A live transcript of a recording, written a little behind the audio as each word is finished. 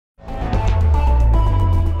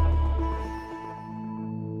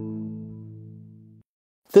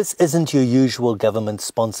This isn't your usual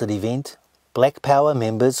government-sponsored event. Black Power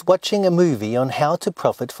members watching a movie on how to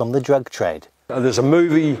profit from the drug trade. There's a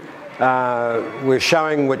movie we're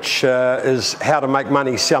showing which is how to make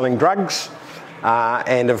money selling drugs,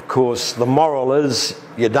 and of course the moral is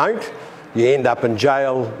you don't. You end up in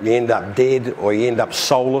jail, you end up dead, or you end up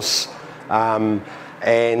soulless, and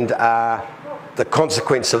the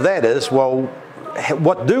consequence of that is, well,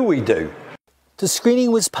 what do we do? The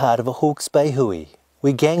screening was part of a Hawke's Bay hui,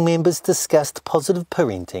 where gang members discussed positive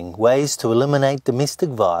parenting, ways to eliminate domestic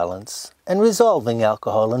violence, and resolving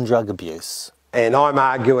alcohol and drug abuse. And I'm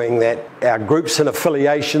arguing that our groups and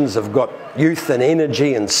affiliations have got youth and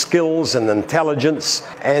energy and skills and intelligence,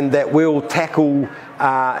 and that we'll tackle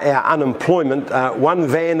our unemployment one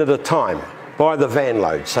van at a time, by the van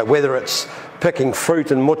load. So whether it's picking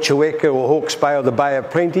fruit in Motueka or Hawke's Bay or the Bay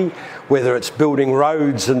of Plenty, whether it's building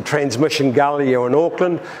roads in Transmission Gully or in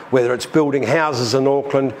Auckland, whether it's building houses in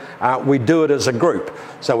Auckland, we do it as a group.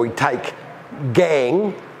 So we take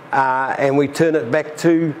gang and we turn it back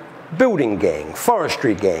to building gang,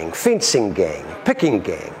 forestry gang, fencing gang, picking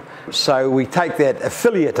gang. So we take that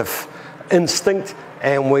affiliative instinct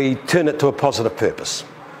and we turn it to a positive purpose.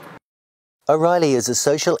 O'Reilly is a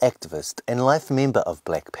social activist and life member of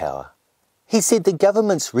Black Power. He said the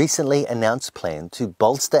government's recently announced plan to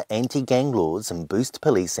bolster anti-gang laws and boost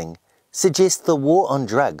policing suggests the war on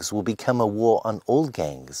drugs will become a war on all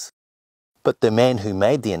gangs. But the man who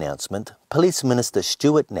made the announcement, Police Minister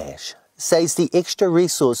Stuart Nash, says the extra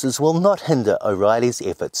resources will not hinder O'Reilly's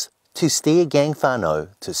efforts to steer gang whānau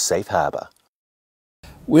to safe harbour.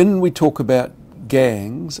 When we talk about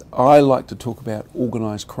gangs, I like to talk about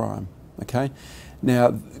organised crime. Okay,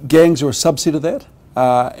 now gangs are a subset of that,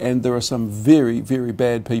 and there are some very, very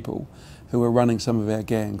bad people who are running some of our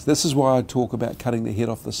gangs. This is why I talk about cutting the head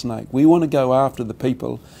off the snake. We want to go after the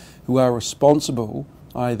people who are responsible,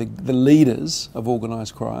 i.e. the leaders of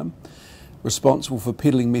organised crime, responsible for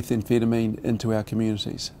peddling methamphetamine into our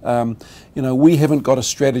communities. We haven't got a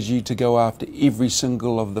strategy to go after every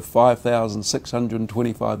single of the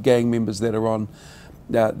 5,625 gang members that are on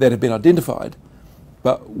that have been identified.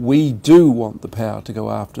 But we do want the power to go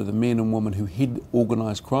after the men and women who head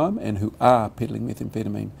organised crime and who are peddling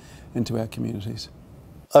methamphetamine into our communities.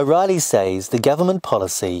 O'Reilly says the government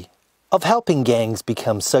policy of helping gangs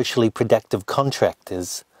become socially productive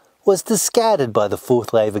contractors was discarded by the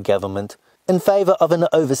fourth Labour government in favour of an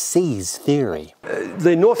overseas theory.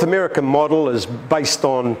 The North American model is based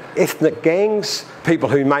on ethnic gangs, people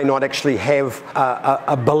who may not actually have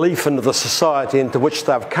a belief in the society into which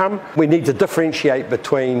they've come. We need to differentiate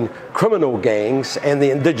between criminal gangs and the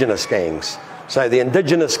indigenous gangs. So the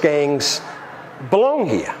indigenous gangs belong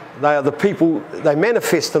here. They are the people, they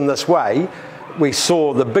manifest in this way. We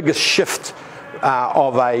saw the biggest shift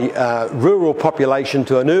of a rural population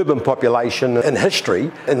to an urban population in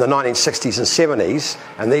history in the 1960s and 70s,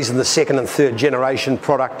 and these are the second and third generation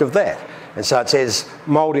product of that. And so it's as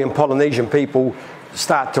Māori and Polynesian people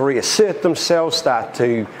start to reassert themselves, start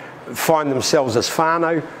to find themselves as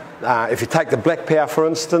whānau. If you take the Black Power for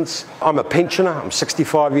instance, I'm a pensioner, I'm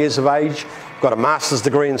 65 years of age, got a master's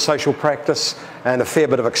degree in social practice and a fair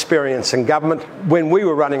bit of experience in government. When we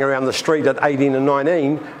were running around the street at 18 and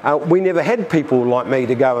 19, we never had people like me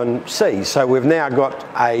to go and see. So we've now got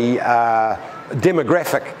a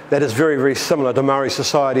demographic that is very, very similar to Maori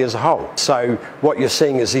society as a whole. So what you're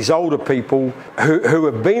seeing is these older people who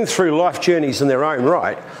have been through life journeys in their own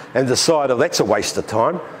right and decide, oh, that's a waste of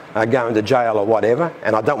time, going to jail or whatever,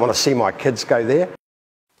 and I don't want to see my kids go there.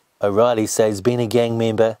 O'Reilly says being a gang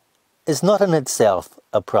member is not in itself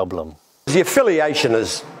a problem. The affiliation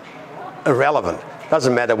is irrelevant.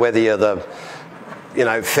 Doesn't matter whether you're the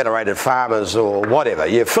Federated Farmers or whatever.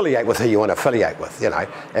 You affiliate with who you want to affiliate with,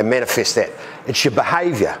 and manifest that. It's your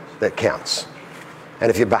behaviour that counts. And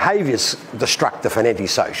if your behaviour's destructive and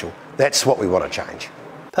antisocial, that's what we want to change.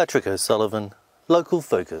 Patrick O'Sullivan, Local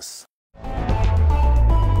Focus.